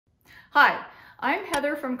Hi, I'm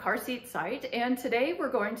Heather from Carseat site, and today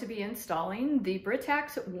we're going to be installing the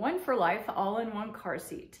Britax One4Life All-in-One car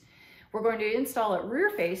seat. We're going to install it rear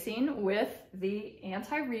facing with the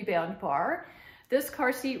anti-rebound bar. This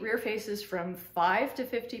car seat rear faces from 5 to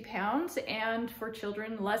 50 pounds and for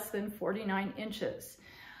children less than 49 inches.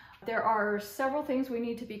 There are several things we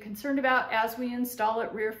need to be concerned about as we install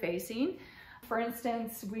it rear facing. For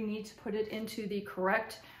instance, we need to put it into the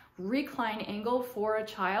correct recline angle for a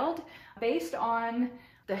child based on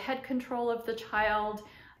the head control of the child,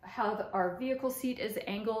 how our vehicle seat is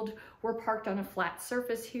angled. We're parked on a flat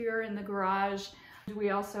surface here in the garage.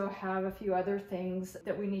 We also have a few other things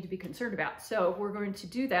that we need to be concerned about. So we're going to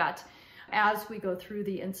do that as we go through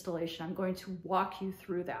the installation. I'm going to walk you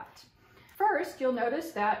through that. First, you'll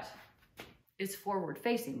notice that it's forward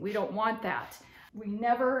facing. We don't want that. We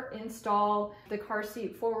never install the car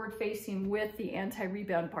seat forward facing with the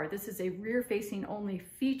anti-rebound bar. This is a rear facing only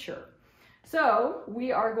feature. So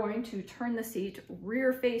we are going to turn the seat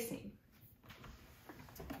rear facing.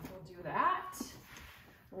 We'll do that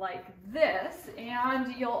like this,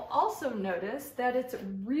 and you'll also notice that it's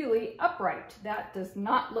really upright. That does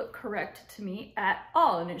not look correct to me at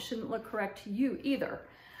all, and it shouldn't look correct to you either.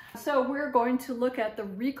 So we're going to look at the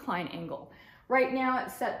recline angle. Right now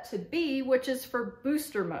it's set to B, which is for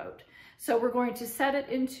booster mode. So we're going to set it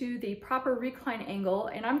into the proper recline angle,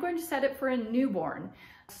 and I'm going to set it for a newborn.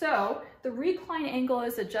 So the recline angle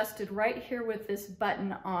is adjusted right here with this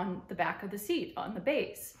button on the back of the seat, on the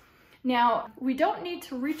base. Now, we don't need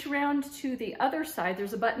to reach around to the other side.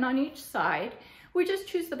 There's a button on each side. We just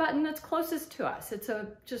choose the button that's closest to us. It's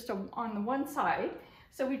just on the one side.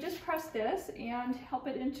 So we just press this and help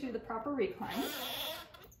it into the proper recline.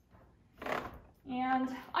 And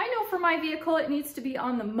I know for my vehicle, it needs to be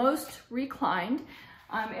on the most reclined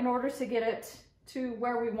in order to get it to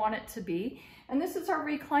where we want it to be. And this is our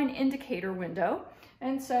recline indicator window.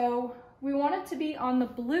 And so we want it to be on the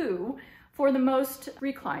blue for the most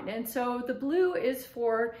reclined. And so the blue is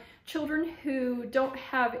for children who don't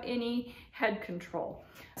have any head control.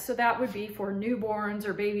 So that would be for newborns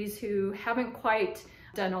or babies who haven't quite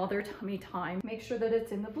done all their tummy time. Make sure that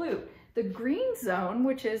it's in the blue. The green zone,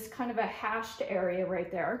 which is kind of a hashed area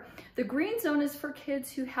right there, the green zone is for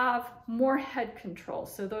kids who have more head control.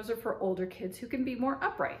 So those are for older kids who can be more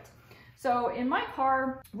upright. So in my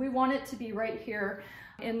car, we want it to be right here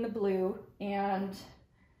in the blue, and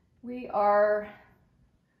we are,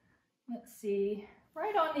 let's see,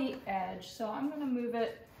 right on the edge. So I'm going to move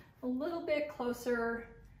it a little bit closer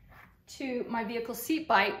to my vehicle seat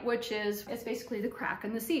bite, which is, it's basically the crack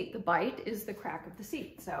in the seat. The bite is the crack of the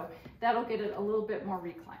seat. So that'll get it a little bit more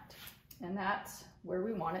reclined. And that's where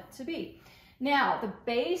we want it to be. Now, the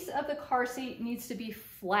base of the car seat needs to be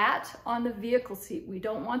flat on the vehicle seat. We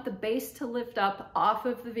don't want the base to lift up off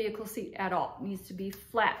of the vehicle seat at all. It needs to be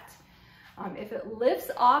flat. If it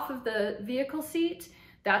lifts off of the vehicle seat,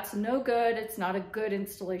 that's no good. It's not a good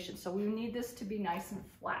installation. So we need this to be nice and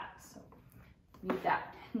flat. So need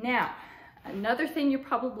that. Now, another thing you're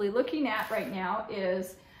probably looking at right now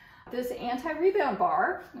is this anti-rebound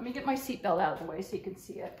bar. Let me get my seatbelt out of the way so you can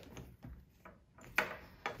see it.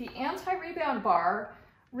 The anti-rebound bar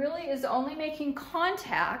really is only making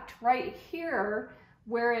contact right here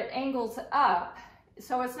where it angles up.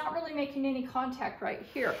 So it's not really making any contact right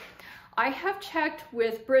here. I have checked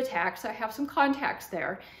with Britax. I have some contacts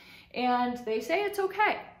there, and they say it's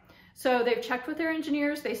okay. So they've checked with their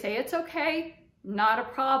engineers. They say it's okay. Not a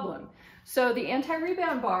problem. So the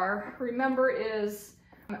anti-rebound bar, remember, is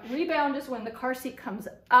rebound is when the car seat comes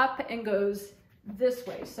up and goes this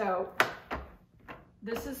way. So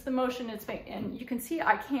this is the motion it's making. And you can see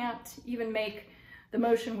I can't even make the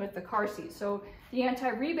motion with the car seat. So the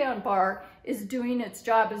anti-rebound bar is doing its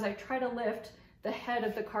job as I try to lift the head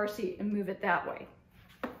of the car seat and move it that way.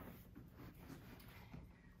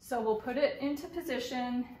 So we'll put it into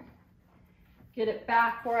position, get it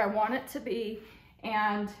back where I want it to be,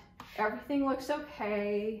 and everything looks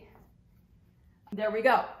okay. There we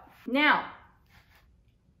go. Now,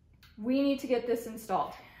 we need to get this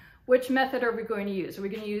installed. Which method are we going to use? Are we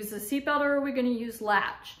going to use the seatbelt, or are we going to use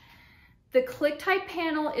latch? The ClickTight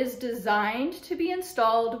panel is designed to be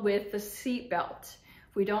installed with the seatbelt.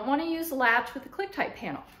 We don't want to use latch with the ClickTight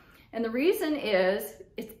panel. And the reason is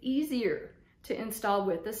it's easier to install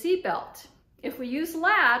with the seatbelt. If we use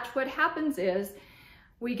latch, what happens is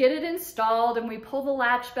we get it installed and we pull the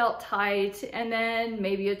latch belt tight, and then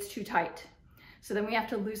maybe it's too tight. So then we have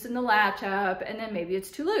to loosen the latch up, and then maybe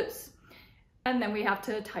it's too loose. And then we have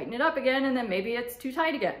to tighten it up again, and then maybe it's too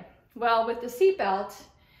tight again. Well, with the seatbelt,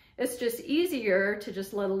 it's just easier to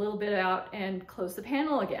just let a little bit out and close the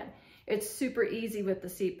panel again. it's super easy with the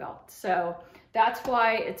seatbelt. So that's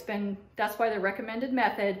why the recommended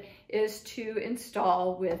method is to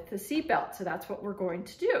install with the seatbelt. So that's what we're going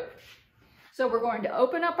to do. So we're going to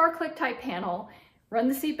open up our ClickTight panel, run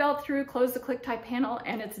the seatbelt through, close the ClickTight panel,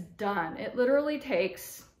 and it's done. It literally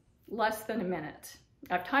takes less than a minute.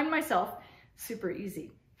 I've timed myself, super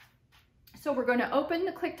easy. So we're going to open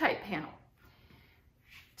the ClickTight panel.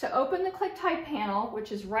 To open the ClickTight panel,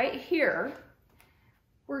 which is right here,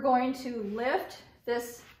 we're going to lift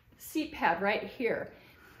this seat pad right here.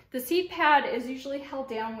 The seat pad is usually held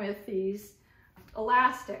down with these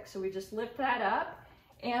elastics, so we just lift that up.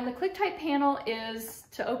 And the ClickTight panel is,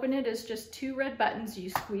 to open it, is just 2 red buttons. You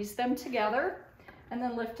squeeze them together and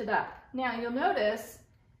then lift it up. Now you'll notice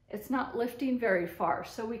it's not lifting very far,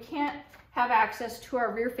 so we can't have access to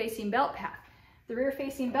our rear-facing belt path. The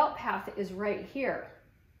rear-facing belt path is right here.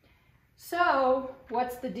 So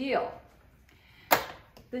what's the deal?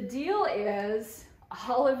 The deal is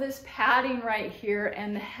all of this padding right here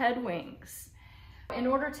and the head wings. In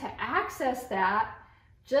order to access that,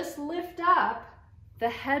 just lift up the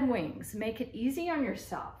head wings. Make it easy on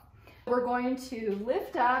yourself. We're going to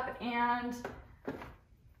lift up and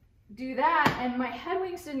do that, and my head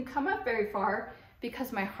wings didn't come up very far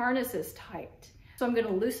because my harness is tight. So I'm going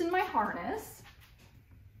to loosen my harness,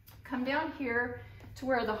 come down here to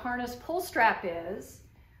where the harness pull strap is,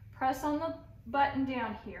 press on the button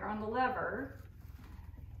down here on the lever,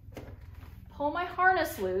 pull my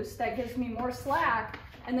harness loose, that gives me more slack,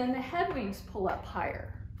 and then the head wings pull up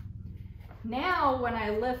higher. Now when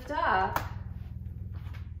I lift up,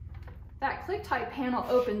 that ClickTight panel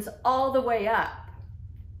opens all the way up,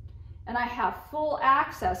 and I have full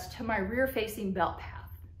access to my rear-facing belt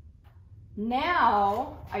path.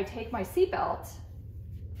 Now I take my seatbelt,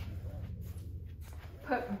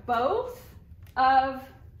 put both of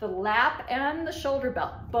the lap and the shoulder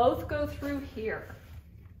belt, both go through here.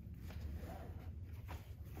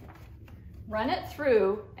 Run it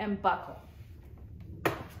through and buckle.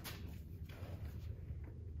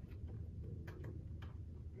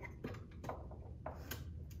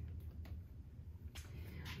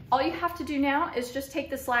 All you have to do now is just take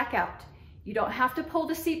the slack out. You don't have to pull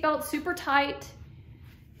the seatbelt super tight.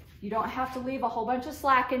 You don't have to leave a whole bunch of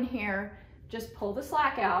slack in here. Just pull the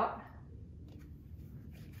slack out.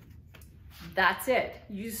 That's it.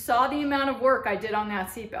 You saw the amount of work I did on that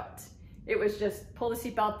seatbelt. It was just pull the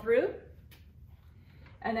seatbelt through,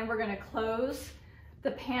 and then we're going to close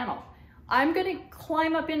the panel. I'm going to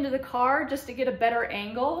climb up into the car just to get a better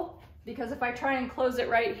angle, because if I try and close it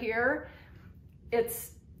right here,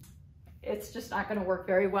 it's just not going to work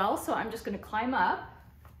very well. So I'm just going to climb up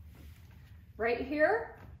right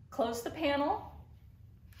here, close the panel.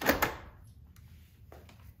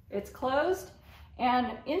 It's closed,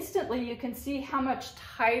 and instantly you can see how much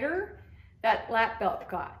tighter that lap belt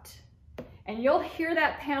got. And you'll hear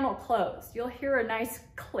that panel close. You'll hear a nice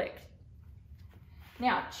click.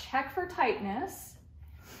 Now check for tightness.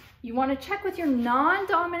 You want to check with your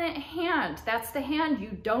non-dominant hand. That's the hand you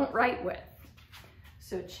don't write with.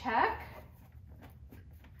 So check.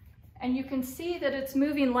 And you can see that it's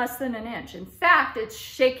moving less than an inch. In fact, it's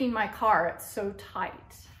shaking my car. It's so tight.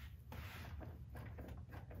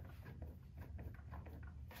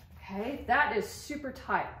 Okay, that is super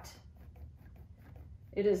tight.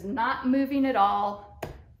 It is not moving at all.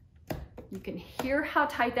 You can hear how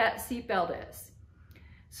tight that seatbelt is.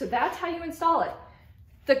 So that's how you install it.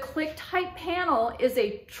 The ClickTight panel is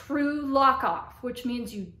a true lock off, which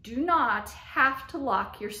means you do not have to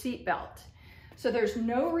lock your seatbelt. So there's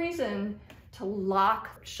no reason to lock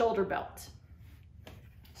shoulder belt.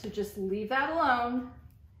 So just leave that alone.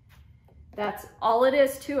 That's all it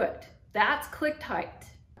is to it. That's ClickTight.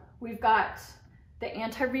 We've got the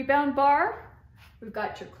anti-rebound bar. We've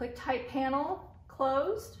got your ClickTight panel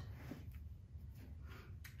closed.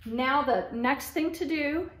 Now the next thing to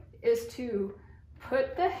do is to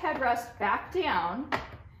put the headrest back down.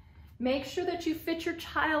 Make sure that you fit your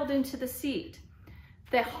child into the seat.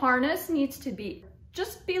 The harness needs to be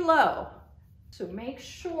just below. So make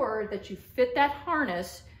sure that you fit that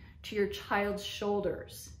harness to your child's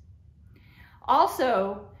shoulders.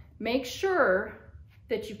 Also, make sure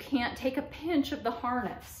that you can't take a pinch of the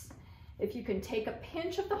harness. If you can take a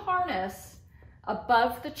pinch of the harness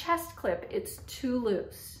above the chest clip, it's too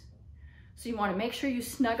loose. So you want to make sure you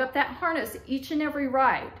snug up that harness each and every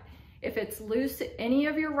ride. If it's loose at any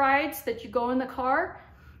of your rides that you go in the car,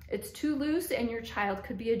 it's too loose and your child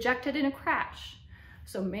could be ejected in a crash.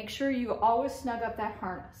 So make sure you always snug up that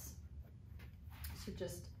harness. So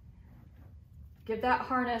just give that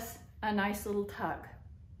harness a nice little tug.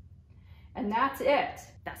 And that's it.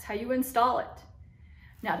 That's how you install it.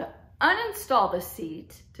 Now to uninstall the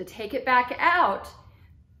seat, to take it back out,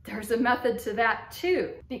 there's a method to that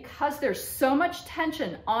too. Because there's so much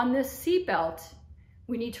tension on this seat belt,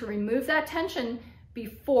 we need to remove that tension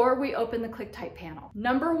before we open the ClickTight panel.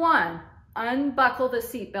 Number one, unbuckle the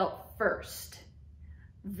seat belt first,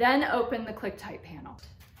 then open the ClickTight panel.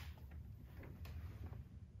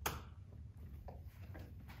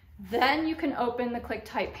 Then you can open the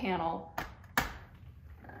ClickTight panel.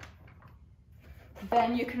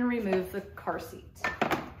 Then you can remove the car seat.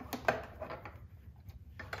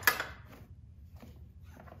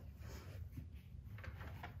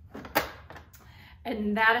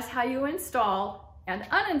 And that is how you install and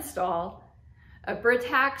uninstall a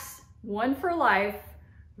Britax One4Life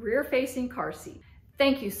rear-facing car seat.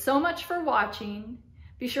 Thank you so much for watching.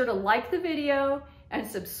 Be sure to like the video and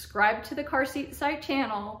subscribe to the Carseat Site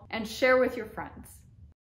channel and share with your friends.